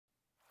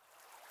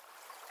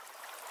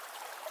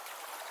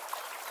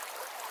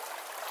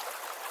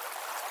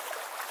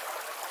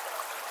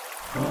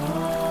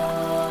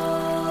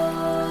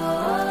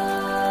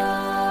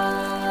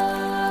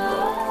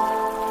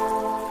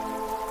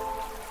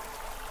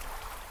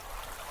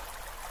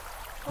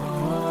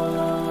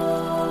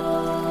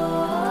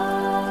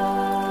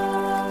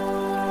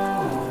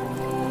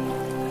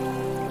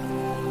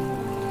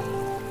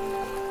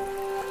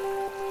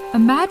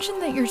Imagine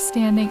that you're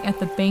standing at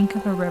the bank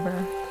of a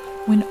river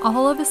when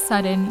all of a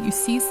sudden you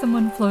see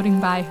someone floating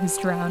by who's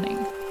drowning.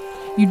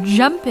 You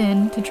jump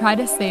in to try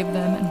to save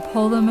them and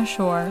pull them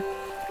ashore,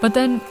 but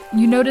then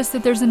you notice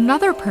that there's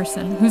another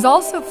person who's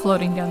also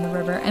floating down the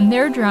river and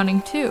they're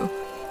drowning too.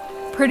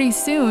 Pretty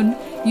soon,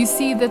 you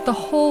see that the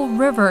whole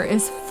river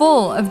is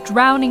full of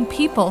drowning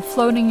people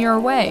floating your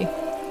way.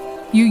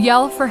 You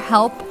yell for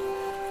help.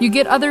 You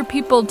get other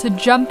people to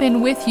jump in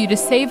with you to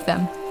save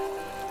them.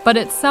 But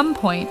at some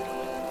point,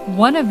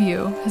 one of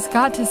you has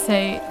got to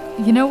say,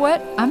 you know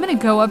what, I'm going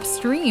to go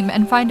upstream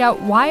and find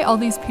out why all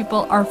these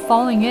people are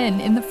falling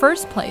in the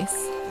first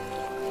place.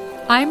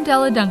 I'm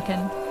Della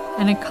Duncan,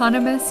 an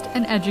economist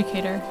and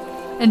educator,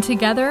 and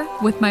together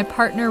with my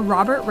partner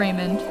Robert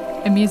Raymond,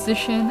 a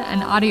musician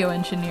and audio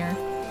engineer,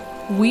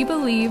 we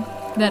believe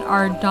that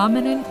our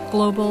dominant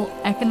global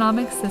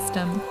economic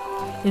system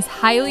is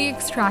highly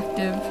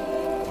extractive,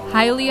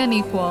 highly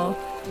unequal,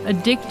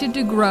 addicted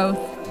to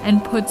growth,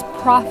 and puts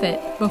profit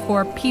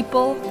before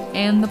people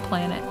and the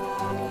planet.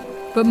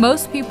 But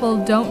most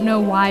people don't know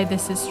why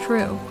this is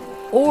true,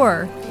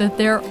 or that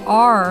there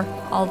are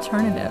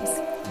alternatives,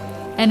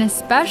 and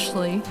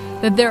especially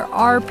that there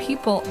are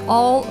people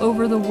all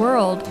over the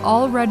world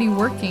already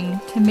working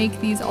to make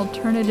these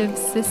alternative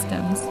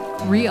systems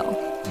real.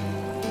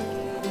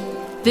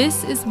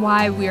 This is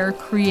why we are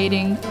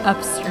creating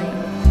Upstream,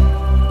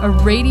 a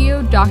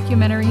radio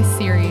documentary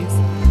series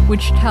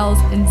which tells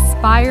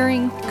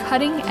inspiring,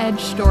 cutting-edge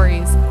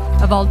stories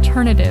of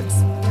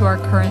alternatives to our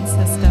current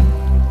system.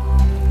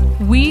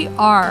 We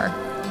are,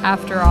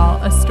 after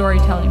all, a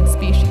storytelling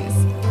species.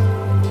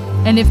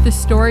 And if the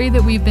story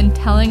that we've been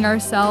telling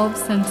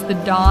ourselves since the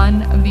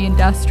dawn of the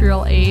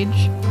industrial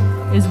age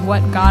is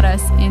what got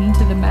us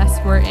into the mess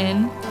we're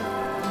in,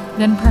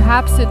 then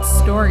perhaps it's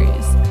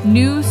stories,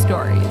 new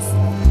stories,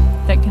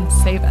 that can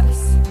save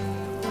us.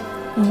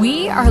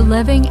 We are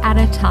living at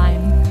a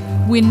time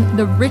when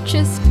the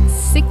richest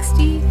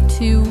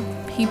 62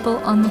 people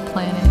on the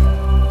planet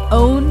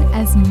own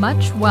as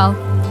much wealth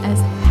as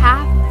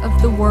half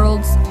of the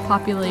world's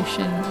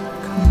population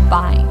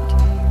combined.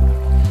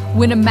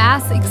 When a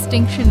mass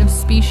extinction of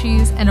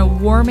species and a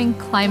warming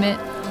climate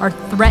are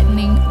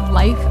threatening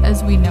life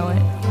as we know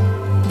it,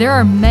 there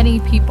are many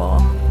people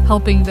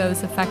helping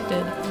those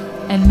affected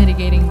and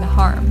mitigating the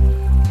harm.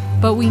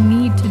 But we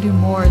need to do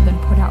more than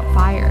put out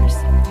fires.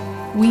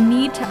 We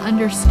need to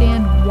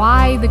understand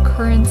why the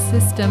current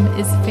system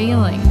is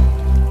failing,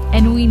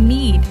 and we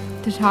need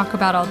to talk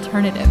about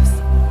alternatives,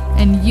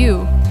 and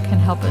you can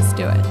help us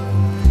do it.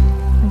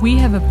 We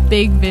have a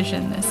big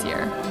vision this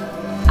year,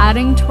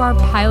 adding to our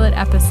pilot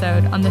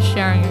episode on the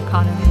sharing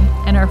economy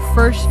and our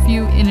first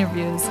few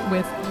interviews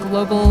with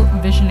global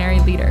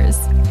visionary leaders,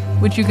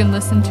 which you can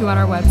listen to on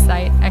our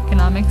website,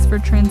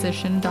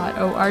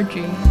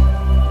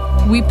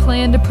 economicsfortransition.org. We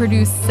plan to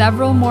produce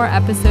several more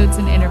episodes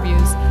and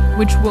interviews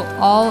which will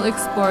all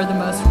explore the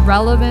most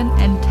relevant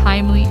and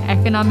timely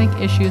economic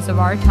issues of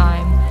our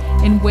time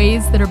in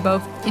ways that are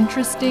both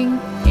interesting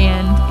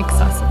and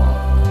accessible.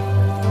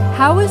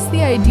 How is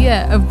the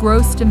idea of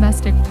gross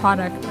domestic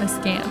product a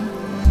scam?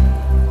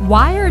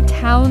 Why are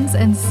towns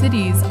and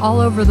cities all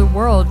over the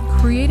world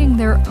creating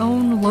their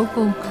own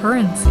local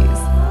currencies?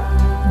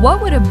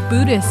 What would a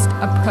Buddhist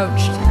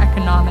approach to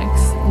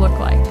economics look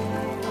like?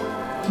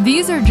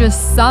 These are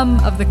just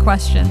some of the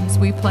questions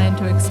we plan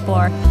to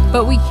explore,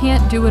 but we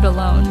can't do it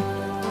alone.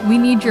 We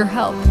need your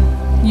help.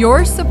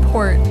 Your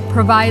support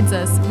provides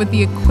us with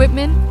the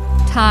equipment,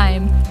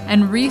 time,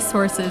 and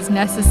resources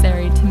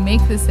necessary to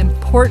make this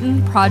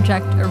important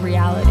project a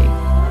reality.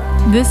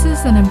 This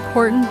is an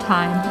important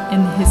time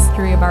in the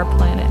history of our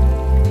planet.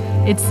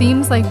 It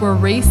seems like we're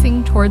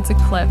racing towards a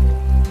cliff,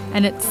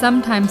 and it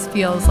sometimes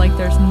feels like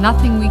there's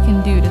nothing we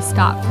can do to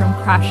stop from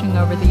crashing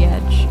over the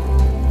edge.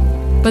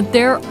 But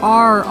there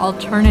are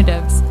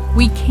alternatives.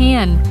 We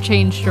can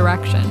change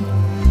direction.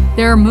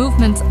 There are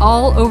movements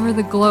all over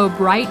the globe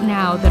right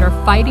now that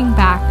are fighting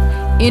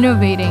back,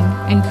 innovating,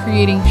 and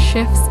creating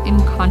shifts in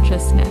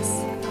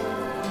consciousness.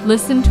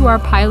 Listen to our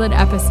pilot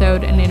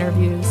episode and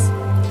interviews,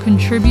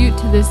 contribute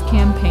to this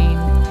campaign,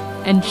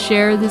 and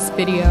share this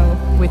video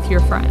with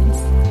your friends.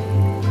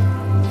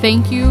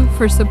 Thank you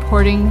for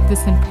supporting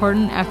this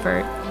important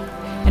effort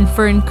and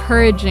for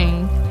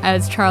encouraging,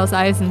 as Charles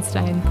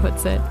Eisenstein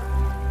puts it,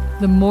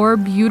 the more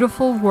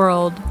beautiful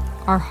world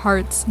our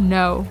hearts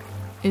know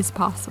is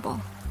possible.